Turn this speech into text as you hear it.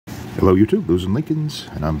Hello YouTube, Blues and Lincolns,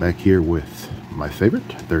 and I'm back here with my favorite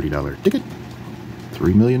 $30 ticket,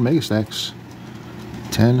 3 million mega stacks,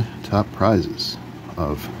 10 top prizes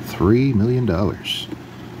of $3 million.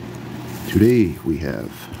 Today we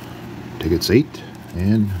have tickets 8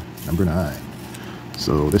 and number 9.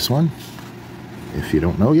 So this one, if you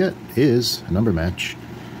don't know yet, is a number match.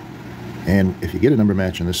 And if you get a number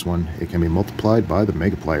match in this one, it can be multiplied by the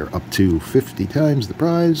Megaplier up to 50 times the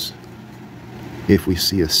prize. If we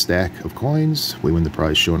see a stack of coins, we win the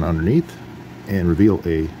prize shown underneath and reveal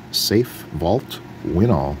a safe vault win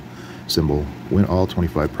all symbol. Win all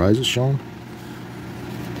 25 prizes shown.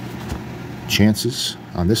 Chances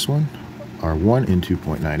on this one are 1 in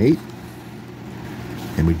 2.98.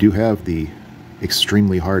 And we do have the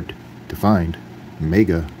extremely hard to find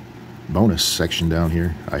mega bonus section down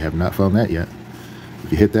here. I have not found that yet.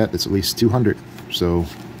 If you hit that, that's at least 200. So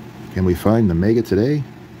can we find the mega today?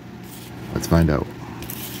 Let's find out.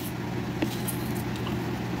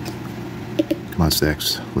 Come on,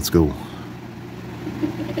 stacks. Let's go.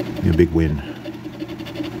 Give me a big win.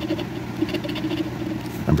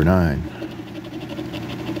 Number 9.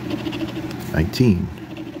 19.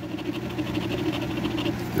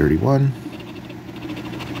 31.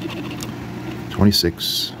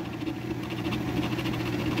 26.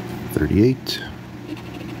 38.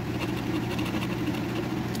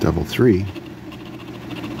 Double 3.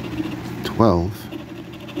 12,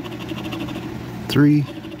 3,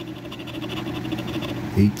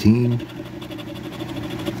 18,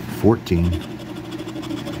 14,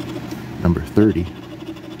 number 30,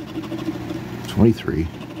 23,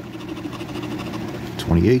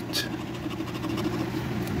 28,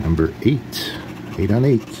 number 8, 8 on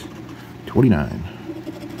 8, 29,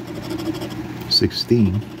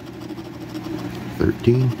 16,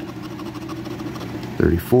 13,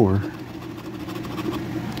 34,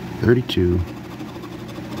 32,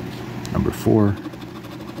 number 4,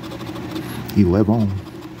 11,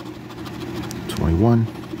 21,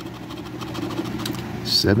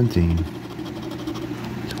 17,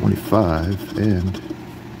 25, and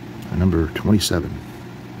a number 27.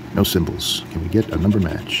 No symbols. Can we get a number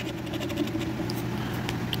match?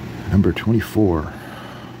 Number 24.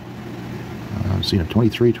 I'm seeing a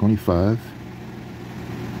 23, 25.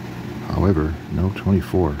 However, no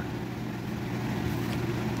 24.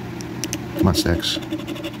 Come on, stacks.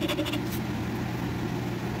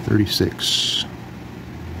 36.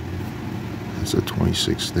 That's a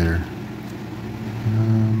 26 there.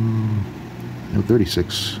 No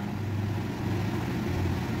 36.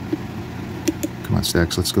 Come on,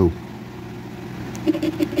 stacks. Let's go.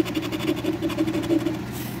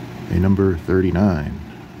 A number 39.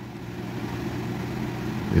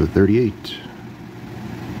 We have a 38.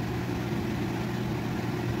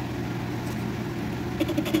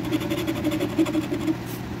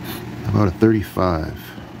 About a 35.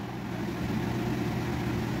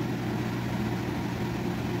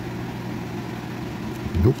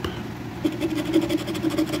 Nope.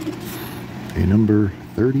 A number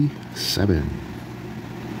 37.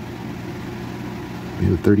 We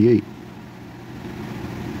have a 38.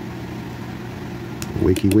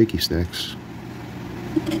 Wakey wakey stacks.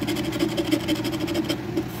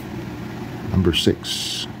 Number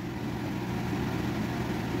 6.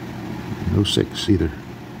 No 6 either.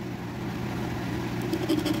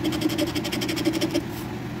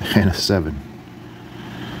 And a 7.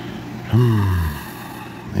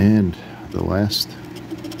 And the last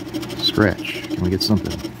scratch. Can we get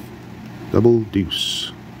something? Double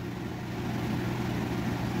deuce.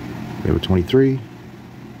 We have a 23.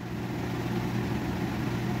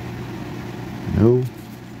 No.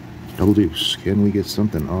 Double deuce. Can we get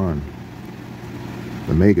something on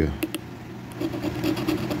the mega?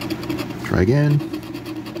 Try again.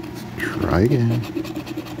 Try again.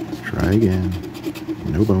 Try again.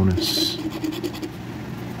 No bonus.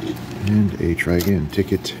 And a try again.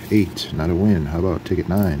 Ticket 8. Not a win. How about ticket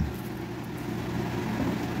 9?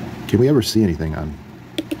 Can we ever see anything on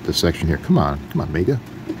this section here? Come on. Come on, mega.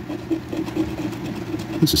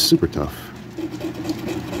 This is super tough.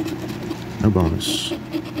 No bonus.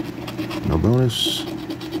 No bonus.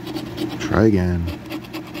 Try again.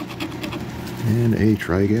 And a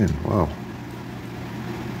try again. Wow.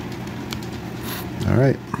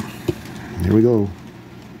 Alright. Here we go.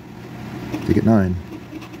 Ticket 9.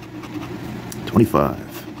 25.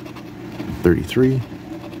 33.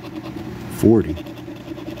 40.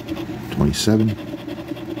 27.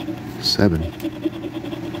 7.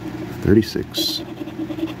 36.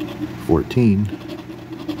 14.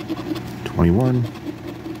 21.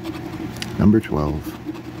 Number 12.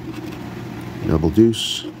 Double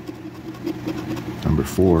deuce. Number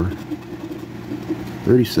 4.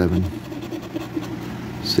 37,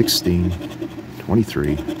 16,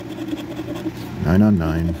 23, 9 on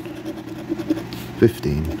 9,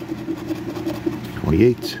 15,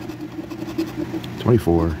 28,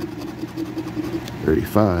 24,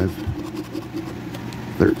 35,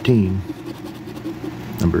 13,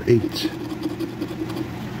 number 8,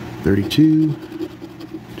 32,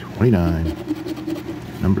 29,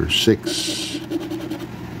 number 6,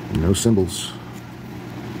 no symbols.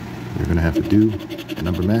 You're going to have to do a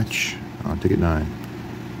number match on ticket 9.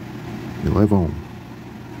 11.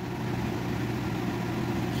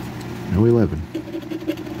 No 11.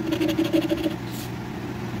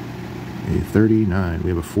 A 39. We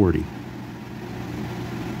have a 40.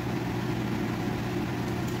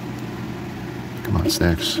 Come on,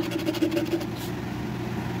 stacks.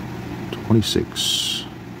 26.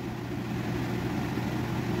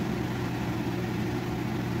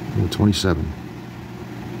 And a 27.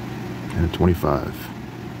 And a 25.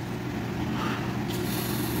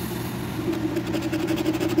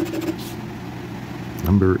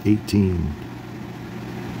 Number 18.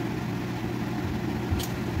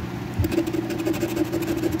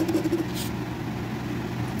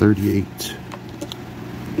 $38.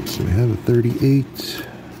 So we have a 38.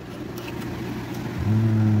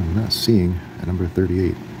 I'm not seeing a number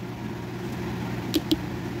 38.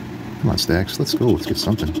 Come on, stacks. Let's go. Let's get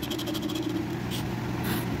something.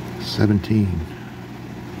 17.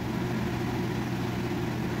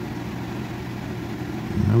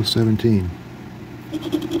 No 17.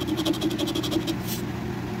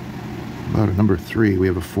 About a number 3, we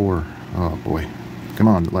have a 4. Oh boy. Come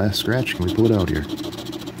on, last scratch. Can we pull it out here?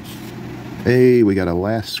 Hey, we got a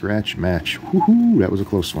last scratch match. Woohoo! That was a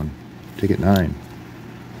close one. Ticket 9.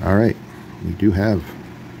 Alright, we do have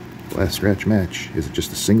last scratch match. Is it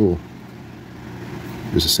just a single?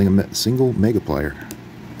 There's a single Megaplier.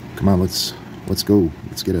 Come on, let's go.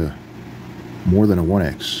 Let's get a more than a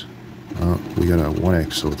 1x. We got a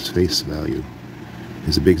 1x, so its face value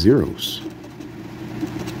is a big zeros.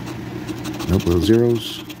 Nope, little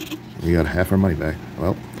zeros. We got half our money back.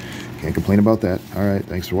 Well, can't complain about that. Alright,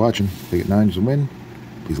 thanks for watching. Ticket 9 is a win.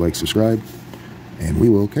 Please like, subscribe, and we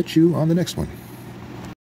will catch you on the next one.